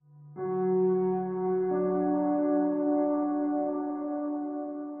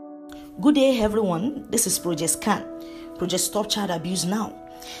Good day, everyone. This is Project Scan, Project Stop Child Abuse Now.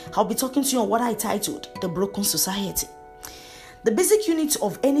 I'll be talking to you on what I titled The Broken Society. The basic unit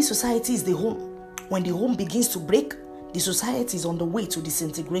of any society is the home. When the home begins to break, the society is on the way to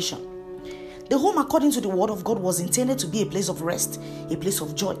disintegration. The home, according to the word of God, was intended to be a place of rest, a place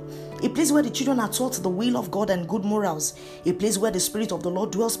of joy, a place where the children are taught the will of God and good morals, a place where the Spirit of the Lord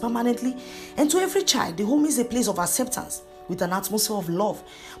dwells permanently. And to every child, the home is a place of acceptance with an atmosphere of love.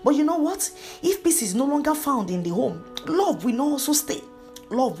 But you know what? If peace is no longer found in the home, love will not also stay.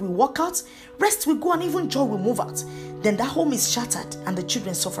 Love will walk out, rest will go, and even joy will move out. Then that home is shattered and the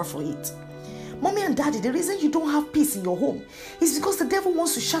children suffer for it. Mommy and daddy, the reason you don't have peace in your home is because the devil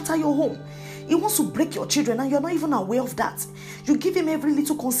wants to shatter your home. He wants to break your children and you're not even aware of that. You give him every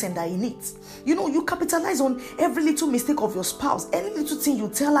little consent that he needs. You capitalize on every little mistake of your spouse. Any little thing you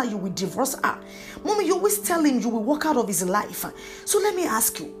tell her, you will divorce her. Mommy, you always tell him you will walk out of his life. So let me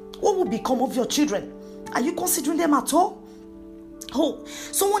ask you, what will become of your children? Are you considering them at all? Oh,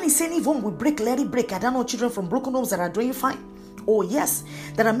 someone is saying if home will break, let it break. I don't know children from broken homes that are doing fine. Oh yes,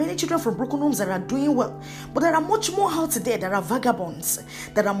 there are many children from broken homes that are doing well. But there are much more out there that are vagabonds.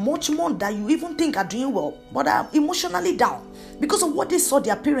 There are much more that you even think are doing well, but are emotionally down because of what they saw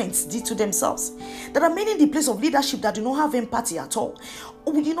their parents did to themselves. There are many in the place of leadership that do not have empathy at all.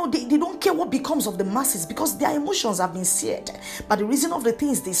 They don't care what becomes of the masses because their emotions have been seared by the reason of the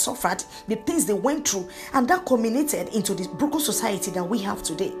things they suffered, the things they went through, and that culminated into the broken society that we have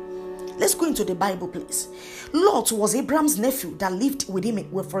today. Let's go into the Bible, please. Lot was Abraham's nephew that lived with him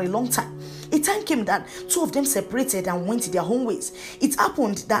for a long time. A time came that two of them separated and went their own ways. It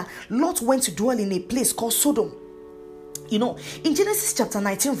happened that Lot went to dwell in a place called Sodom. In Genesis chapter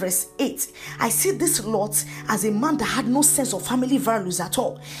 19 verse 8, I see this Lot as a man that had no sense of family values at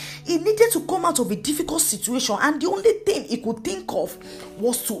all. He needed to come out of a difficult situation, and the only thing he could think of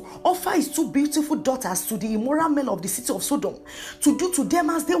was to offer his two beautiful daughters to the immoral men of the city of Sodom, to do to them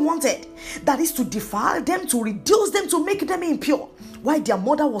as they wanted. That is, to defile them, to reduce them, to make them impure, while their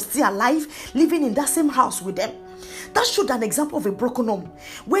mother was still alive, living in that same house with them. That showed an example of a broken home,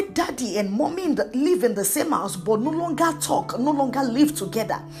 where daddy and mommy live in the same house but no longer talk, no longer live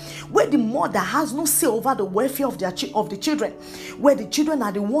together, where the mother has no say over the welfare of the children, where the children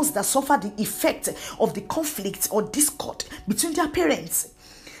are the ones that suffer the effect of the conflict or discord between their parents.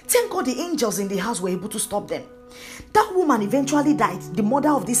 Thank God the angels in the house were able to stop them. That woman eventually died, the mother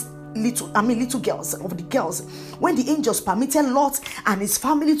of these little girls, when the angels permitted Lot and his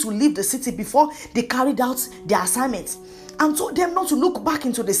family to leave the city before they carried out their assignment, and told them not to look back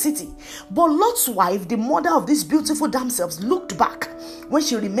into the city. But Lot's wife, the mother of these beautiful damsels, looked back when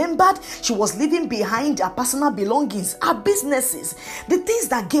she remembered she was leaving behind her personal belongings, her businesses, the things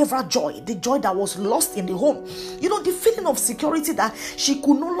that gave her joy, the joy that was lost in the home, the feeling of security that she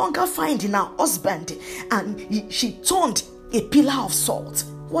could no longer find in her husband, and she turned a pillar of salt.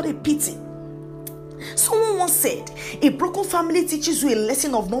 What a pity. Someone once said, a broken family teaches you a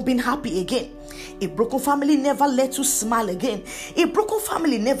lesson of not being happy again. A broken family never lets you smile again. A broken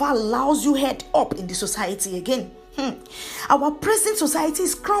family never allows you head up in the society again. Our present society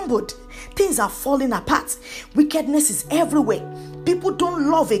is crumbled. Things are falling apart. Wickedness is everywhere. People don't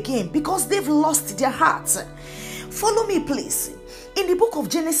love again because they've lost their hearts. Follow me, please. In the book of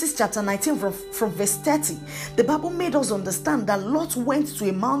Genesis chapter 19 from verse 30, the Bible made us understand that Lot went to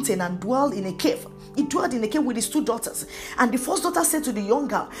a mountain and dwelled in a cave. He dwelled in a cave with his two daughters. And the first daughter said to the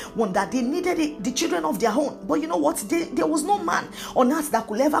younger one that they needed the children of their own. But you know what? There was no man on earth that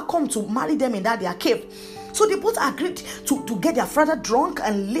could ever come to marry them in their cave. So they both agreed to get their father drunk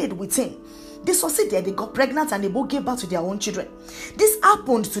and laid with him. They succeeded, they got pregnant, and they both gave birth to their own children. This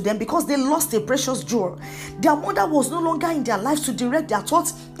happened to them because they lost a precious jewel. Their mother was no longer in their lives to direct their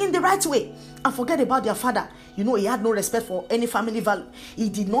thoughts in the right way. And forget about their father. He had no respect for any family value. He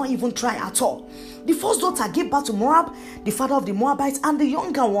did not even try at all. The first daughter gave birth to Moab, the father of the Moabites, and the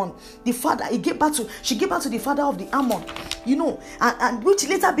younger one, she gave birth to the father of the Ammon, and which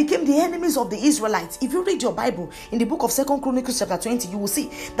later became the enemies of the Israelites. If you read your Bible in the book of 2 Chronicles chapter 20, you will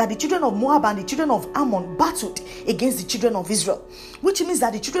see that the children of Moab and the children of Ammon battled against the children of Israel, which means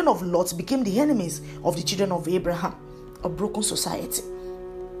that the children of Lot became the enemies of the children of Abraham. A broken society.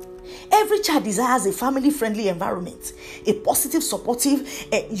 Every child desires a family-friendly environment, a positive, supportive,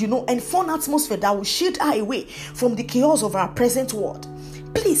 and fun atmosphere that will shield her away from the chaos of our present world.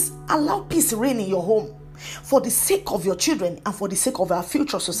 Please allow peace reign in your home, for the sake of your children and for the sake of our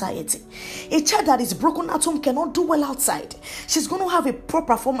future society. A child that is broken at home cannot do well outside. She's going to have a poor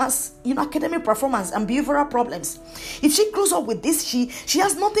performance, academic performance and behavioral problems. If she grows up with this, she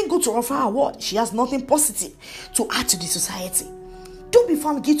has nothing good to offer her world. She has nothing positive to add to the society. Don't be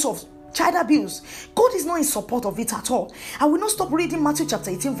found guilty of Child abuse, God is not in support of it at all. I will not stop reading Matthew chapter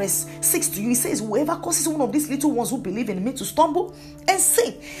 18 verse 6 to you. It says, whoever causes one of these little ones who believe in me to stumble and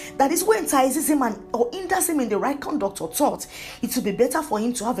sin, that is what entices him or hinders him in the right conduct or thought, it will be better for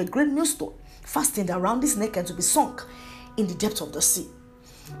him to have a great millstone fastened around his neck and to be sunk in the depth of the sea.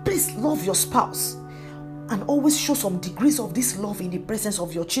 Please love your spouse and always show some degrees of this love in the presence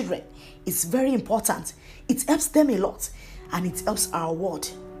of your children. It's very important. It helps them a lot, and it helps our world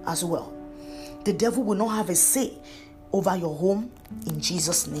as well. The devil will not have a say over your home in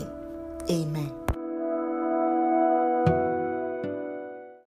Jesus' name. Amen.